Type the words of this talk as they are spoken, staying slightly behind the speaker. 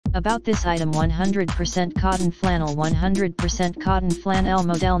About this item: 100% cotton flannel, 100% cotton flannel,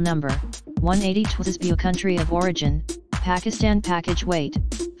 model number 180, Twisby, country of origin Pakistan, package weight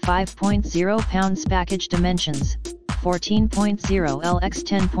 5.0 pounds, package dimensions 14.0 L x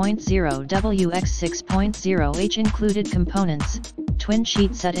 10.0 W x 6.0 H. Included components: twin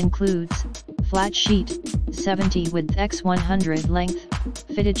sheet set includes flat sheet 70 width x 100 length,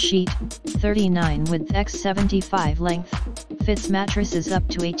 fitted sheet 39 width x 75 length, fits mattresses up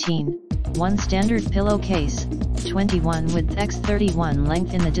to 18, 1 standard pillowcase 21 width x 31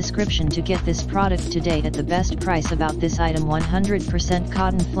 length. In the description to get this product today at the best price. About this item: 100%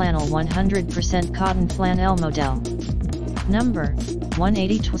 cotton flannel, 100% cotton flannel, model number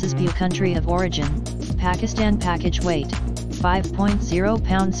 180, Twisby, country of origin Pakistan, package weight 5.0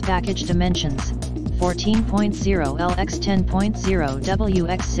 pounds, package dimensions 14.0 L x 10.0 W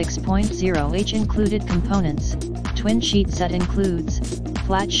x 6.0 H. Included components: twin sheet set includes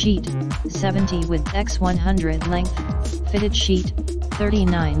flat sheet 70 width x 100 length, fitted sheet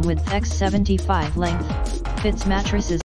 39 width x 75 length, fits mattresses